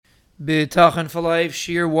Bitachon4life,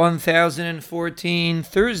 Shiur 1014,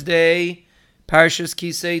 Thursday, Parshas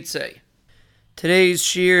Kiseitze. Today's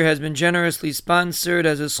Shiur has been generously sponsored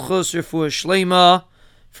as a schus refuah shlema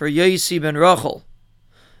for Yosi ben Rachel.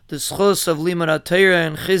 The schus of Limud Torah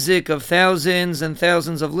and chizik of thousands and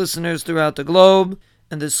thousands of listeners throughout the globe,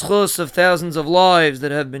 and the schus of thousands of lives that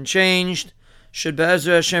have been changed, should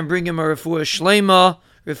Be'ezra Hashem bring him a refuah shlema,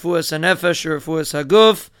 refuah hanefesh, or refuah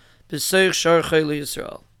haguf, b'seich shar chayli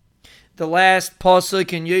Yisrael. The last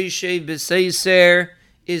pasuk in Yeshev B'Seiser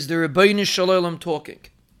is the Rebbeinu Shalom talking.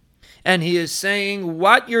 And he is saying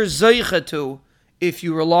what you're zeicha to if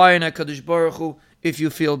you rely on HaKadosh Baruch Hu, if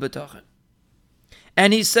you feel bitachon.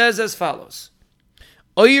 And he says as follows: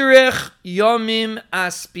 Oyrech yomim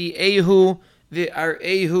aspiehu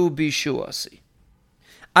v'arehu bishuasi.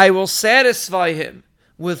 I will satisfy him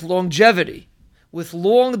with longevity, with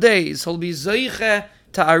long days. He'll be zeicha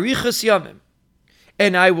to arichas yomim.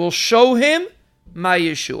 And I will show him my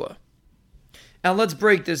Yeshua. And let's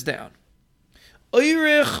break this down.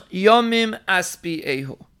 Oyrech yomim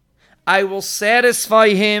aspiehu. I will satisfy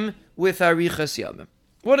him with arichas yomim.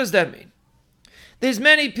 What does that mean? There's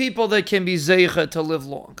many people that can be zeicha to live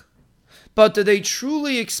long. But do they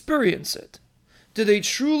truly experience it? Do they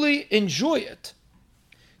truly enjoy it?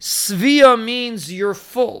 Svia means you're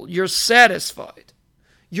full, you're satisfied,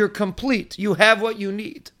 you're complete, you have what you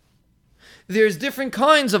need. There's different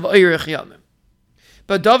kinds of Oyrech Yamim.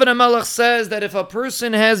 But David HaMelech says that if a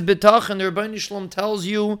person has bitachon, the Rebbeinu Shalom tells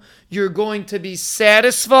you you're going to be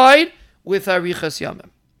satisfied with Arichas Yamim.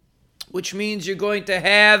 Which means you're going to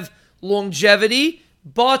have longevity,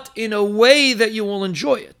 but in a way that you will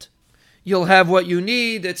enjoy it. You'll have what you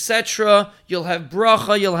need, etc. You'll have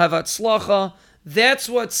bracha, you'll have atzlacha. That's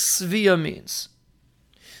what Svia means.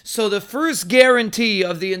 So the first guarantee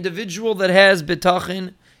of the individual that has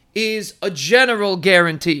bitachon is a general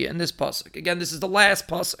guarantee in this pasuk. Again, this is the last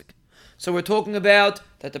pasuk. So we're talking about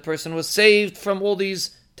that the person was saved from all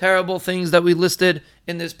these terrible things that we listed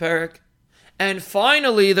in this parak. And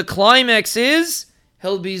finally, the climax is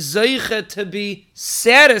he'll be zeicha to be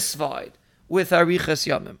satisfied with arichas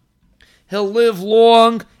yamim. He'll live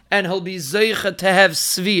long and he'll be zeicha to have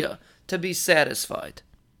svia, to be satisfied.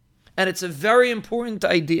 And it's a very important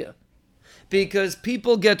idea because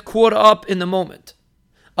people get caught up in the moment.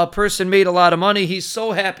 A person made a lot of money, he's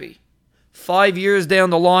so happy. 5 years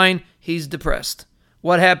down the line, he's depressed.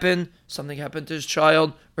 What happened? Something happened to his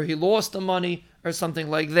child, or he lost the money, or something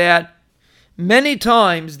like that. Many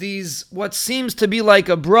times, these, what seems to be like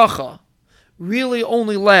a bracha, really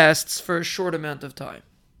only lasts for a short amount of time.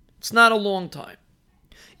 It's not a long time.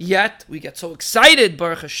 Yet, we get so excited,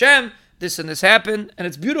 Baruch Hashem, this and this happened, and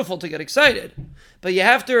it's beautiful to get excited. But you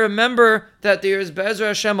have to remember that there is, Be'ezra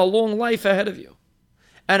Hashem, a long life ahead of you.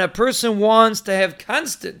 And a person wants to have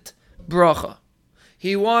constant bracha.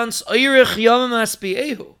 He wants oyrech yomim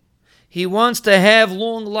aspiehu. He wants to have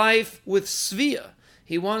long life with svia.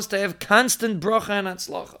 He wants to have constant bracha and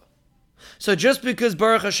atzlacha. So just because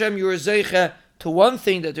Baruch Hashem you are zeicha to one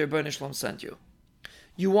thing that the Rebbeinu Shalom sent you,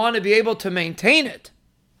 you want to be able to maintain it.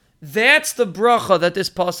 That's the bracha that this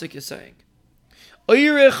pasuk is saying.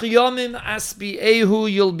 Oyrech yomim aspiehu,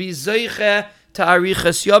 you'll be zeicha to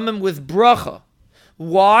arichas yomim with bracha.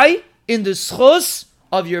 Why? In the schus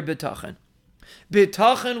of your bitachon.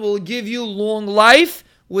 Bitachon will give you long life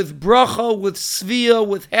with bracha, with svia,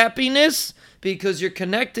 with happiness, because you're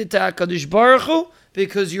connected to HaKadosh Baruch Hu,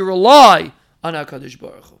 because you rely on HaKadosh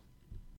Baruch Hu.